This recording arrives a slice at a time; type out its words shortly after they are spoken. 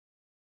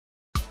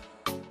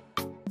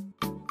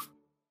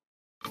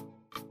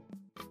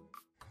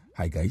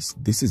Hi guys,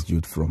 this is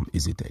Jude from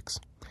Easytechs.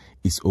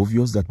 It's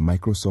obvious that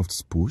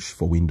Microsoft's push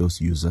for Windows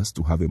users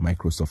to have a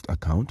Microsoft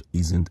account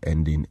isn't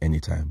ending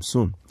anytime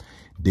soon.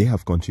 They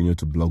have continued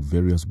to block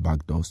various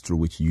backdoors through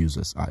which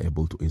users are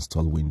able to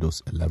install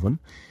Windows 11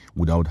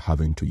 without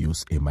having to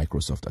use a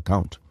Microsoft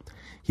account.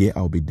 Here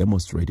I'll be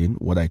demonstrating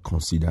what I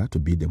consider to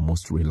be the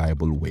most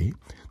reliable way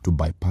to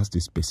bypass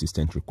this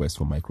persistent request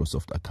for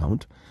Microsoft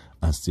account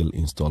and still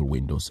install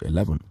Windows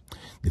 11.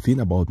 The thing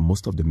about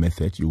most of the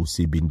methods you will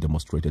see being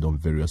demonstrated on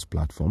various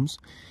platforms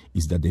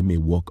is that they may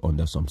work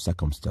under some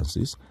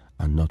circumstances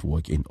and not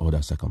work in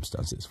other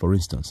circumstances. For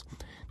instance,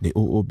 the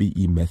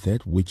OOBE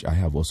method, which I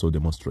have also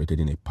demonstrated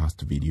in a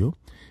past video,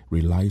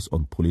 relies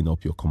on pulling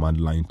up your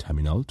command line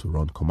terminal to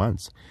run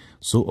commands.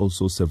 So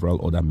also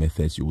several other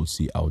methods you will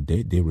see out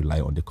there, they rely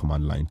on the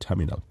command line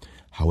terminal.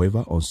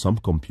 However, on some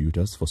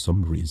computers, for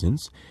some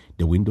reasons,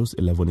 the Windows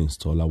 11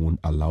 installer won't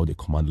allow the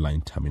command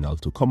line terminal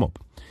to come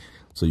up.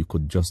 So you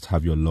could just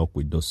have your luck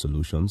with those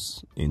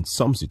solutions in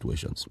some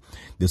situations.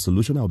 The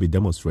solution I'll be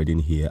demonstrating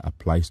here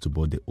applies to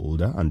both the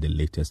older and the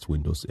latest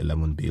Windows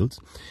 11 builds,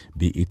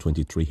 be it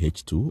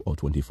 23H2 or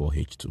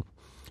 24H2.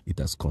 It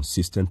has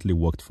consistently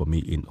worked for me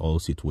in all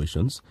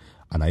situations,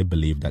 and I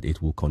believe that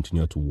it will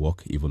continue to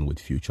work even with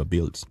future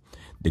builds.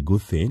 The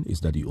good thing is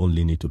that you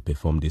only need to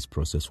perform this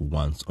process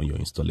once on your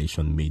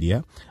installation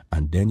media,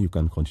 and then you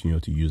can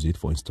continue to use it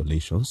for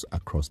installations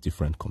across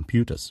different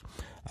computers.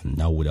 And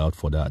now, without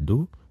further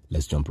ado,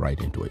 let's jump right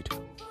into it.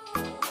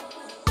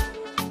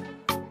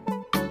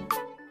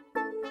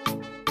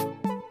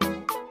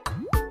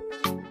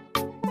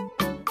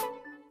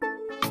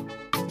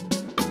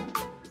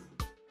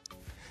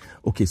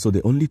 Okay, so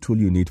the only tool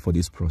you need for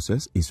this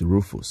process is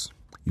Rufus.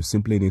 You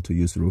simply need to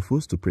use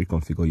Rufus to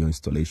pre-configure your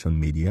installation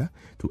media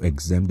to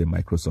exempt the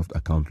Microsoft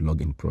account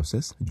login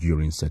process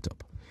during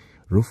setup.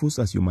 Rufus,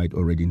 as you might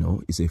already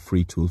know, is a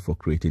free tool for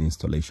creating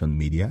installation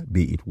media,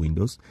 be it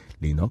Windows,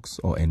 Linux,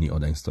 or any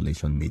other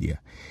installation media.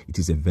 It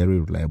is a very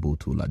reliable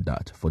tool at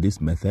that. For this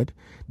method,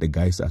 the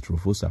guys at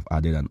Rufus have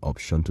added an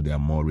option to their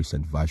more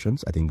recent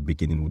versions, I think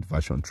beginning with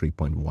version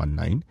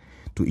 3.19,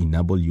 to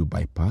enable you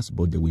bypass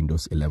both the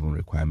Windows 11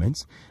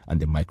 requirements and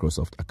the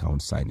Microsoft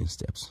account sign-in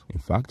steps. In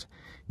fact,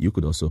 you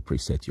could also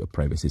preset your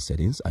privacy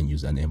settings and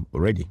username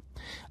already.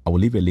 I will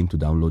leave a link to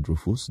download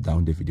Rufus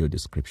down the video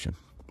description.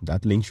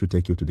 That link should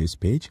take you to this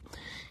page.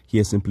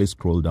 Here, simply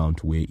scroll down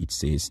to where it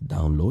says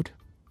download.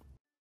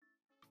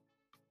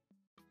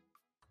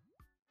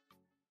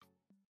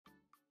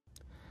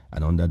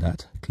 And under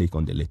that, click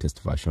on the latest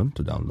version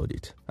to download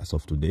it. As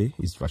of today,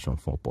 it's version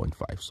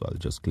 4.5, so I'll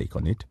just click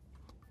on it.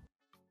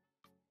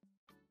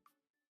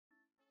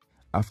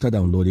 After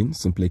downloading,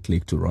 simply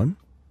click to run.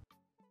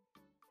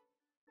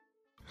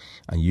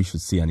 And you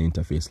should see an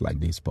interface like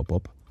this pop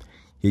up.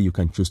 Here you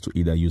can choose to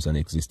either use an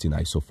existing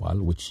ISO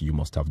file, which you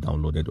must have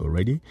downloaded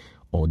already,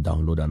 or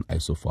download an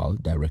ISO file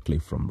directly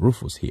from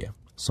Rufus here.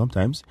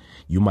 Sometimes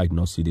you might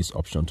not see this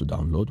option to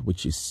download,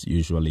 which is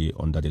usually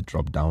under the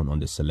drop down on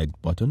the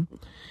select button.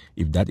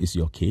 If that is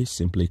your case,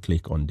 simply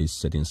click on this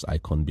settings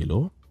icon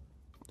below.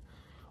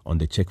 On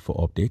the check for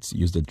updates,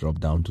 use the drop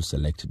down to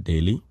select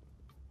daily.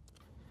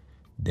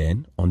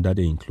 Then under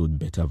the include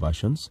beta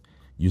versions,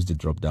 use the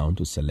drop down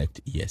to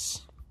select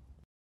yes.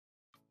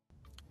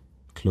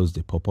 Close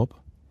the pop-up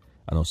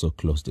and also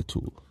close the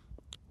tool.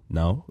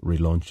 Now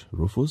relaunch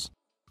Rufus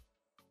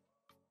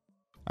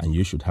and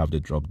you should have the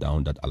drop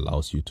down that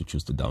allows you to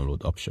choose the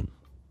download option.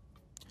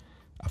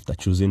 After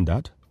choosing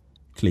that,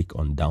 click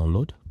on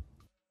download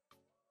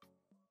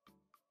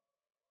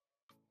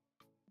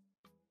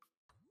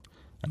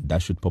and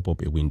that should pop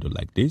up a window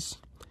like this.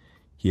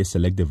 Here,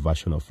 select the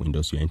version of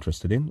Windows you're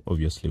interested in.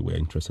 Obviously, we're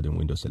interested in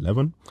Windows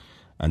 11,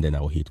 and then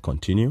I will hit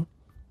continue.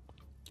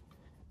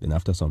 Then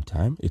after some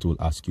time, it will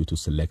ask you to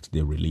select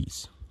the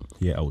release.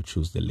 Here, I will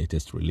choose the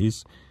latest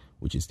release,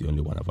 which is the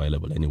only one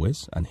available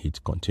anyways, and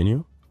hit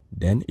continue.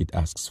 Then it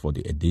asks for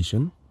the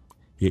edition.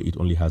 Here, it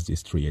only has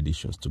these 3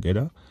 editions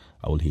together.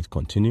 I will hit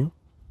continue.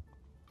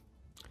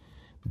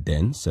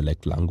 Then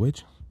select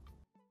language.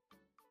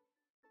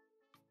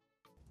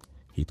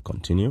 Hit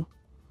continue.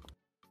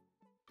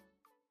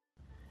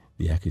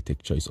 The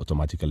architecture is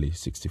automatically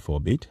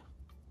 64-bit.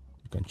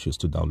 You can choose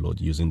to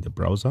download using the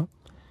browser.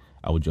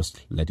 I will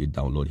just let it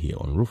download here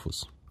on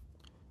Rufus.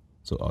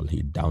 So I'll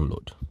hit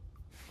download.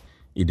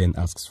 It then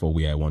asks for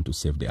where I want to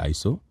save the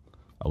ISO.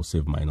 I'll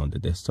save mine on the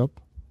desktop.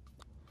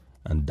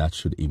 And that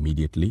should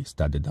immediately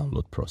start the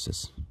download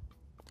process.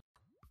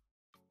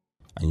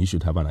 And you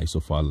should have an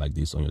ISO file like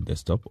this on your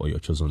desktop or your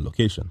chosen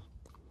location.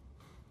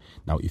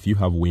 Now, if you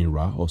have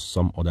WinRAR or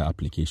some other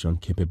application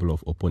capable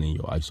of opening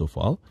your ISO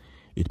file,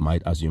 it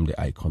might assume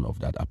the icon of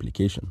that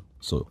application.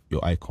 So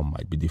your icon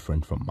might be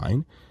different from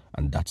mine,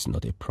 and that's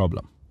not a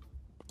problem.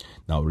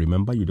 Now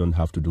remember, you don't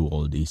have to do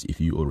all this if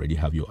you already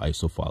have your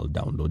ISO file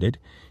downloaded.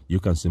 You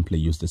can simply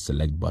use the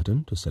select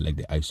button to select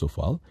the ISO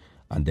file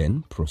and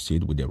then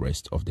proceed with the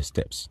rest of the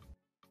steps.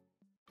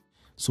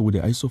 So with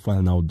the ISO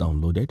file now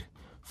downloaded,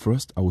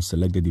 First, I will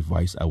select the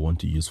device I want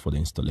to use for the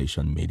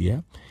installation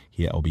media.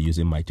 Here, I'll be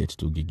using my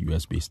 32 gig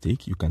USB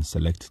stick. You can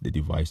select the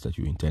device that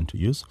you intend to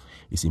use.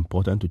 It's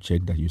important to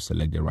check that you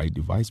select the right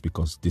device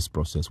because this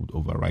process would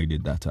override the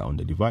data on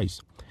the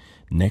device.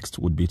 Next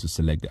would be to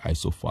select the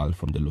ISO file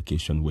from the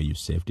location where you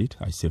saved it.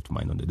 I saved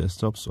mine on the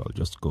desktop, so I'll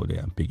just go there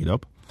and pick it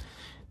up.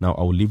 Now,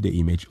 I will leave the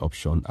image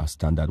option as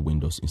standard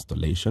Windows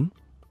installation.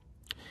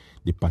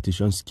 The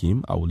partition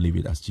scheme, I will leave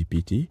it as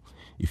GPT.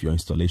 If your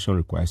installation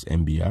requires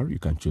MBR, you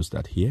can choose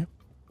that here.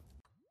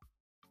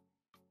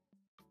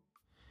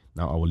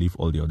 Now I will leave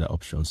all the other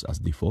options as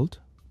default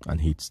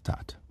and hit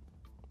start.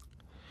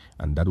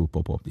 And that will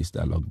pop up this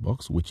dialog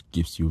box, which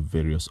gives you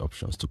various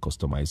options to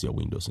customize your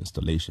Windows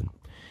installation.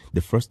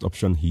 The first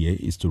option here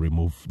is to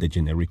remove the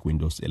generic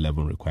Windows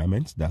 11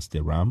 requirements. That's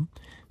the RAM,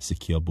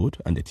 secure boot,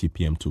 and the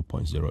TPM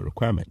 2.0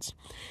 requirements.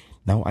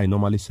 Now, I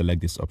normally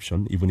select this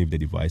option even if the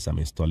device I'm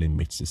installing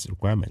meets these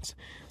requirements,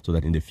 so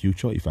that in the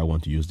future, if I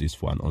want to use this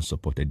for an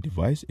unsupported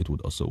device, it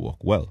would also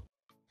work well.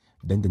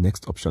 Then the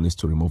next option is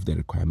to remove the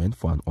requirement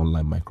for an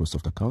online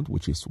Microsoft account,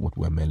 which is what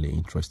we're mainly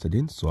interested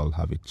in, so I'll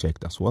have it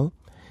checked as well.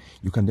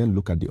 You can then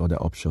look at the other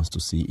options to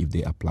see if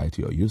they apply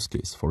to your use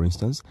case. For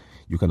instance,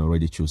 you can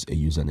already choose a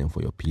username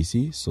for your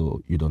PC,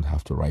 so you don't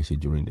have to write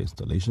it during the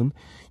installation.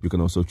 You can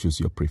also choose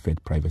your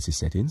preferred privacy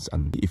settings,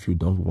 and if you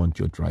don't want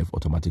your drive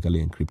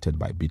automatically encrypted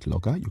by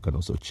BitLocker, you can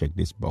also check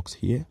this box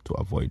here to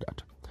avoid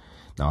that.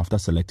 Now, after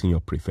selecting your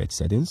preferred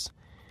settings,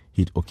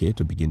 hit OK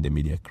to begin the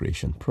media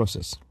creation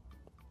process.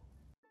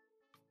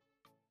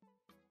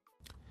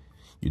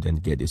 You then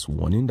get this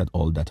warning that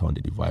all data on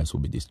the device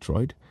will be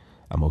destroyed.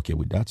 I'm okay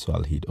with that, so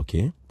I'll hit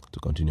OK to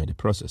continue the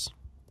process.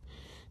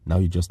 Now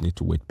you just need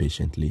to wait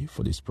patiently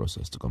for this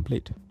process to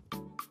complete.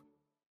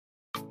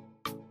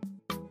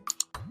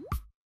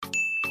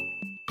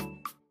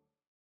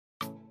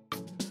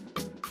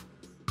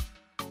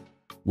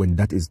 When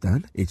that is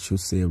done, it should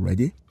say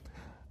ready,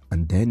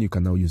 and then you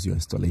can now use your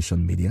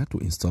installation media to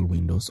install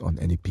Windows on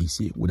any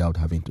PC without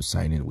having to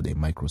sign in with a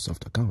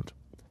Microsoft account.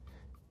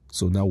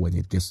 So now when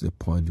it gets to the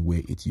point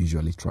where it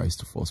usually tries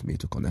to force me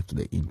to connect to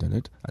the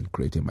internet and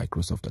create a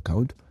Microsoft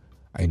account,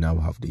 I now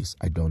have this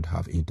I don't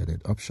have internet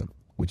option,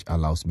 which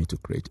allows me to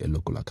create a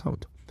local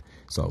account.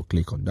 So I'll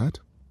click on that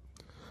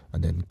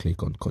and then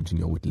click on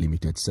continue with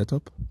limited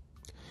setup.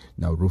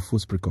 Now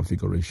Rufus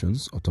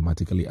preconfigurations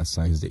automatically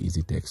assigns the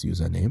Easytechs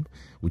username,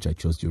 which I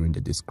chose during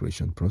the disk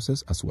creation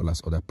process, as well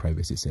as other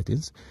privacy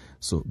settings.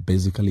 So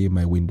basically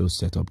my Windows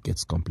setup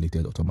gets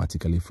completed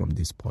automatically from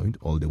this point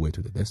all the way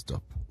to the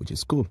desktop, which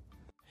is cool.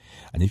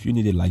 And if you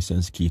need a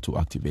license key to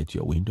activate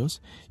your Windows,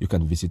 you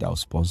can visit our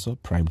sponsor,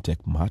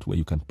 PrimeTech Mart, where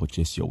you can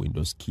purchase your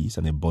Windows keys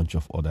and a bunch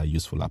of other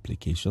useful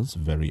applications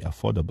very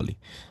affordably.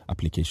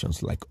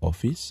 Applications like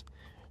Office,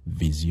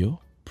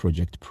 Visio,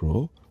 Project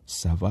Pro,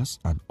 servers,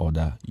 and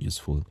other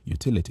useful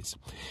utilities.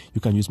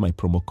 You can use my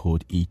promo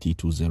code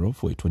ET20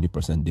 for a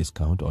 20%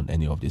 discount on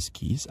any of these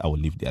keys. I will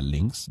leave their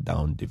links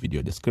down the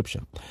video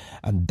description.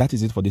 And that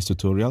is it for this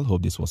tutorial.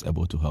 Hope this was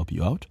able to help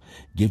you out.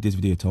 Give this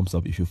video a thumbs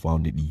up if you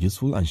found it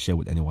useful and share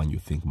with anyone you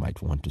think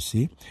might want to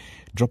see.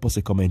 Drop us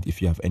a comment if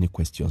you have any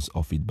questions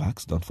or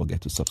feedbacks. Don't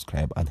forget to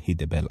subscribe and hit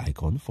the bell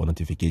icon for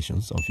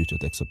notifications on future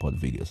tech support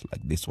videos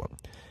like this one.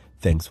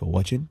 Thanks for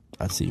watching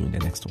and see you in the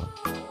next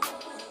one.